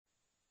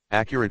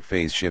Accurate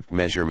phase shift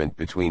measurement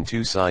between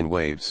two sine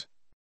waves.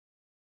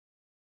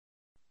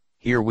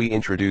 Here we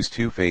introduce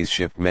two phase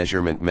shift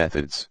measurement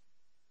methods.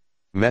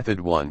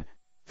 Method 1,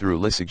 through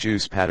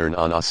Lissajous pattern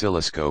on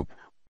oscilloscope,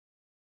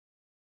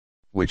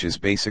 which is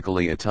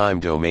basically a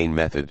time domain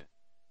method.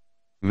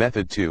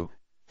 Method 2,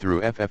 through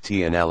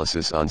FFT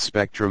analysis on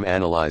spectrum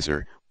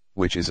analyzer,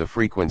 which is a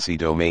frequency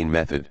domain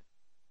method.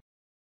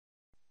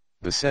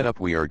 The setup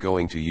we are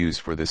going to use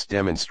for this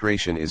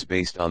demonstration is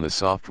based on the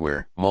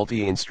software,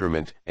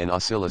 multi-instrument, and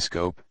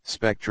oscilloscope,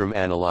 spectrum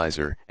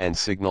analyzer, and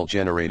signal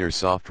generator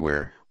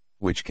software,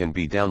 which can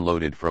be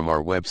downloaded from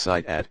our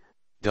website at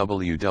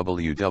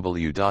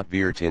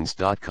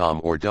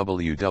www.virtins.com or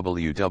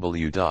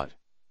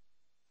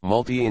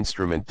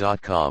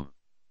www.multiinstrument.com.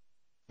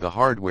 The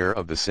hardware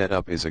of the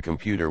setup is a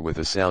computer with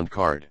a sound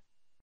card.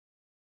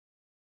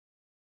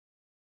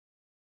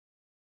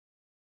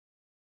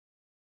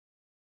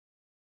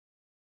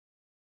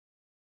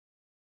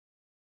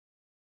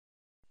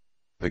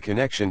 The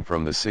connection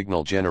from the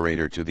signal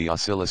generator to the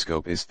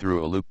oscilloscope is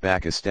through a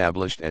loopback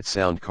established at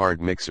sound card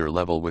mixer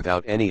level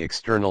without any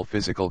external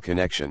physical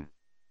connection.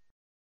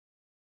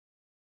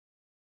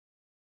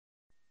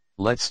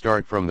 Let's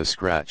start from the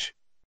scratch.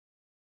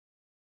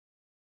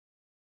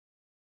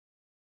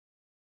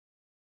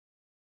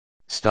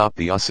 Stop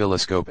the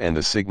oscilloscope and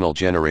the signal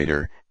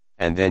generator,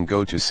 and then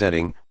go to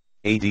Setting,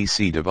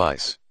 ADC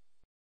device.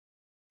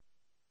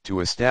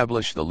 To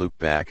establish the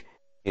loopback,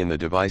 in the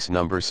device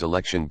number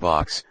selection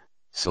box,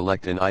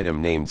 select an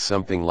item named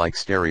something like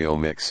stereo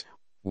mix,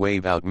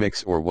 wave out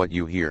mix, or what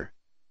you hear.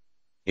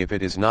 If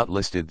it is not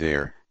listed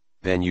there,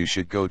 then you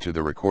should go to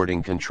the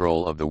recording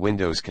control of the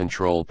Windows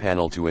control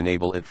panel to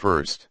enable it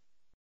first.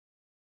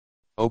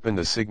 Open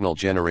the signal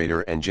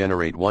generator and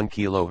generate 1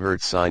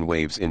 kHz sine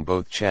waves in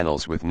both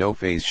channels with no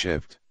phase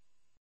shift.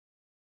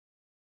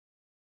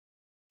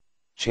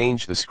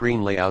 Change the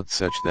screen layout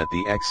such that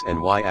the X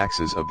and Y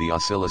axes of the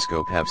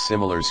oscilloscope have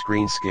similar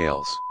screen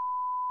scales.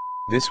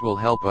 This will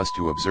help us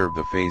to observe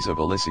the phase of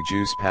a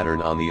Lissajous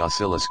pattern on the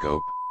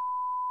oscilloscope.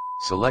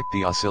 Select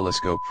the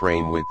oscilloscope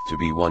frame width to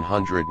be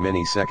 100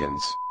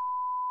 milliseconds.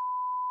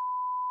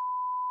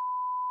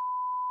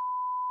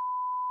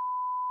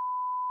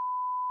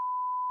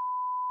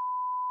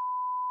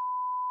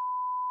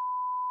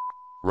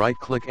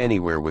 Right-click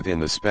anywhere within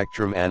the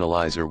Spectrum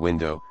Analyzer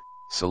window,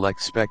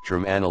 select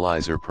Spectrum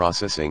Analyzer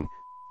Processing,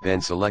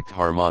 then select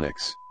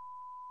Harmonics.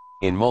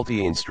 In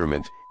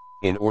multi-instrument,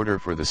 in order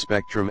for the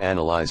spectrum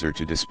analyzer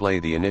to display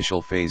the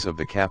initial phase of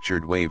the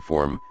captured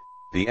waveform,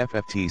 the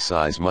FFT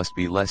size must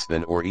be less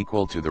than or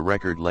equal to the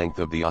record length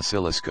of the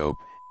oscilloscope,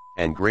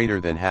 and greater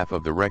than half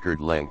of the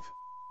record length.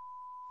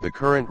 The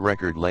current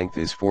record length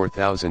is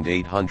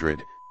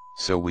 4800,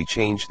 so we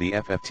change the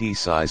FFT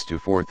size to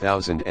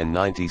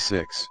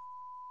 4096.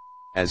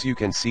 As you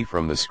can see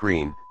from the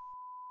screen,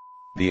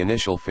 the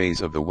initial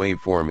phase of the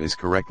waveform is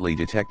correctly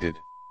detected.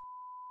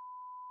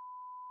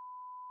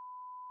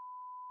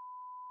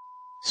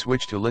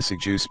 Switch to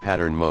Lissajous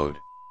pattern mode.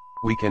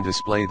 We can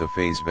display the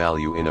phase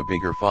value in a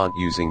bigger font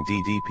using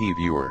DDP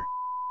Viewer.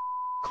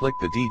 Click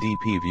the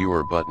DDP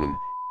Viewer button.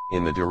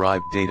 In the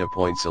Derive Data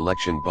Point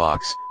selection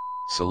box,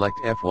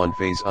 select F1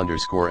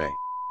 phase_A.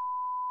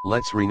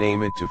 Let's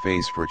rename it to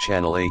phase for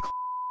channel A.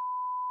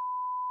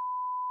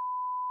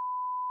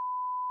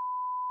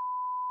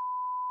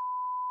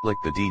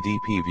 Click the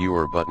DDP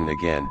Viewer button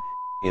again.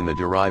 In the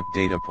Derive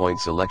Data Point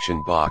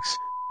selection box,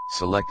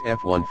 select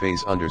F1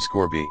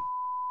 phase_B.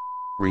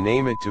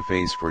 Rename it to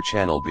phase for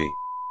channel B.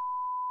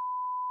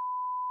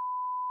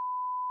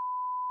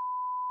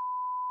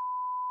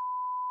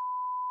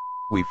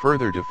 We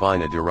further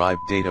define a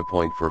derived data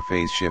point for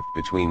phase shift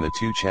between the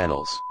two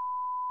channels.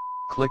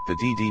 Click the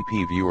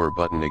DDP Viewer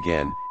button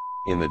again.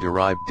 In the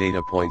derived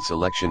data point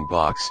selection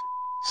box,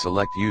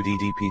 select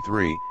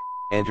UDDP3,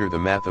 enter the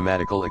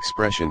mathematical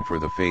expression for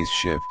the phase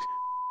shift.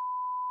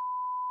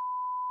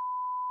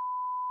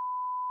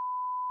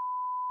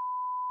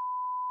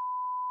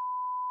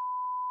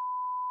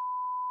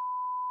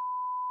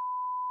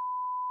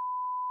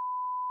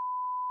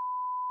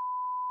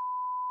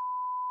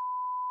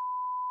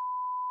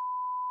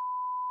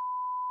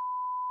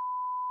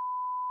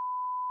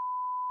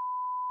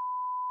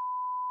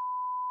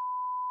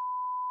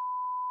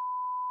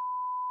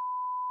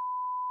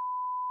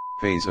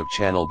 Phase of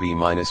channel B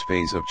minus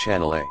phase of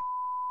channel A.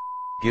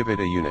 Give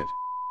it a unit.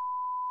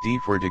 D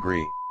for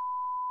degree.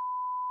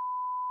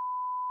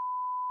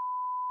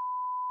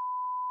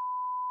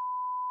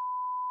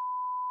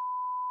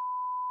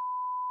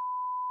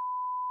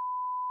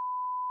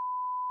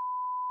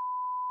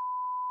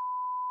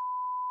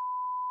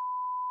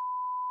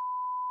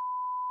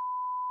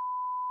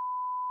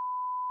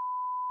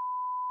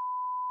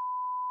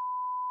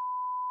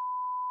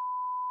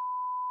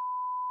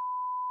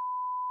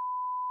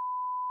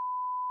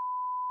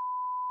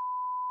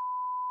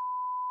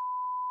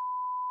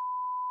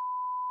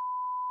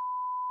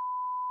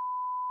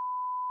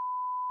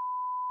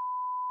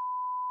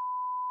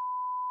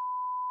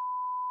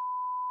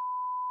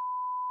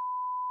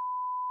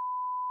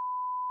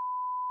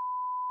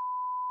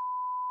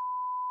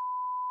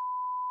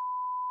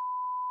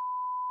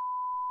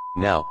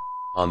 Now,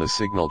 on the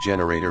signal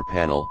generator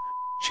panel,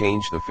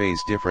 change the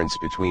phase difference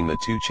between the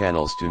two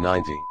channels to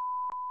 90.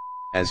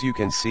 As you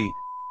can see,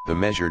 the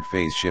measured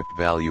phase shift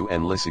value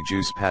and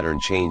Lissajous pattern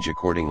change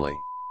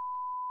accordingly.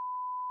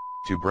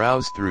 To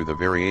browse through the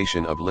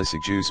variation of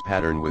Lissajous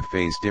pattern with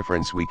phase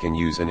difference, we can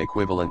use an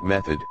equivalent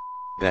method,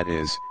 that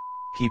is,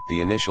 keep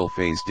the initial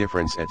phase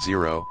difference at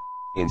 0,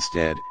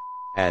 instead,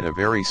 add a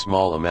very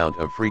small amount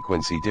of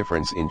frequency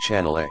difference in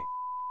channel A.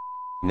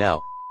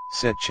 Now,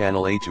 set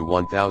channel A to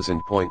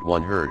 1000.1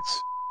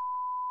 Hz.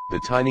 The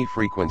tiny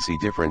frequency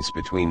difference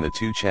between the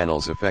two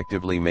channels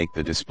effectively make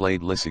the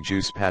displayed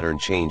Lissajous pattern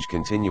change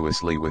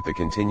continuously with the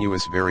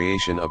continuous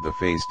variation of the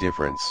phase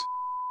difference.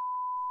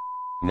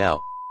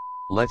 Now,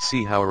 let's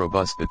see how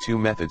robust the two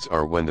methods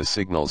are when the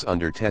signals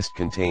under test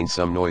contain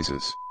some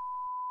noises.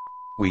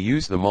 We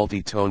use the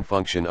multi-tone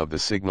function of the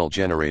signal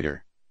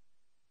generator.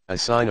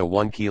 Assign a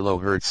 1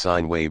 kHz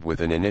sine wave with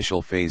an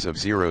initial phase of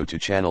 0 to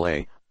channel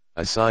A,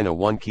 assign a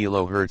 1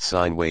 kHz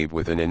sine wave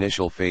with an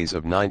initial phase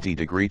of 90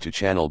 degree to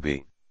channel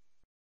B.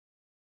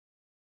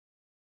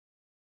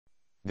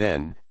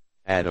 Then,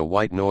 add a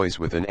white noise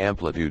with an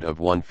amplitude of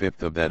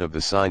 1/5 of that of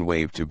the sine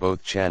wave to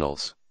both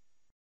channels.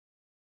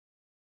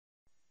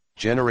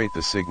 Generate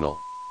the signal.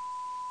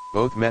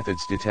 Both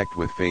methods detect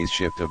with phase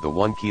shift of the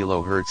 1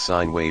 kHz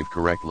sine wave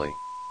correctly.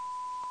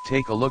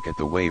 Take a look at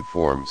the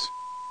waveforms.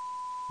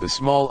 The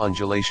small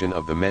undulation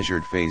of the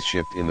measured phase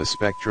shift in the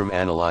spectrum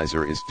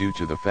analyzer is due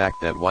to the fact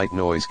that white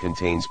noise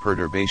contains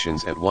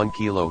perturbations at 1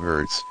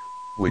 kHz,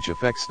 which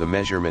affects the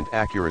measurement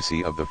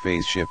accuracy of the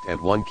phase shift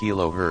at 1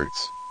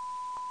 kHz.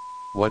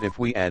 What if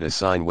we add a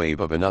sine wave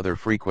of another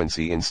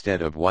frequency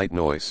instead of white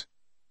noise?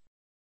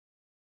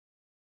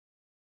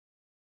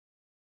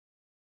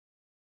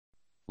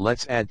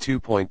 Let's add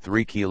 2.3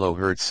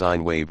 kHz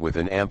sine wave with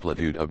an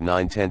amplitude of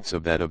 9/10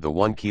 of that of the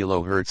 1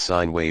 kHz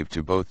sine wave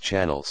to both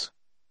channels.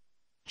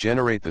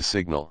 Generate the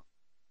signal.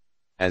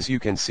 As you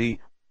can see,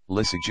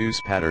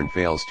 Lissajous pattern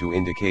fails to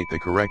indicate the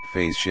correct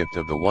phase shift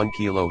of the 1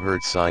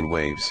 kHz sine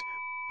waves,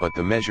 but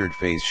the measured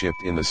phase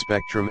shift in the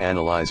spectrum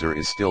analyzer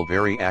is still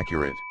very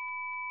accurate.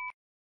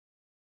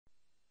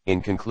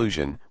 In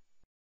conclusion,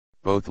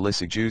 both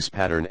Lissajous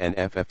pattern and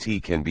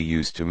FFT can be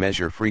used to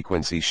measure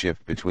frequency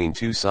shift between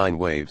two sine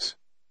waves.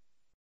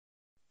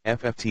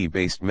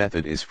 FFT-based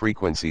method is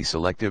frequency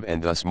selective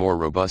and thus more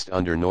robust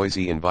under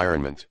noisy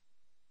environment.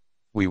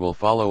 We will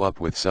follow up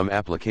with some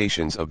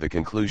applications of the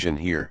conclusion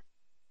here.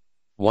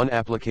 One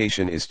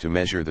application is to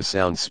measure the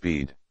sound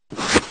speed.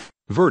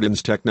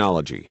 Verdance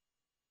technology.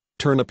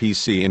 Turn a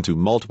PC into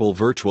multiple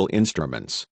virtual instruments.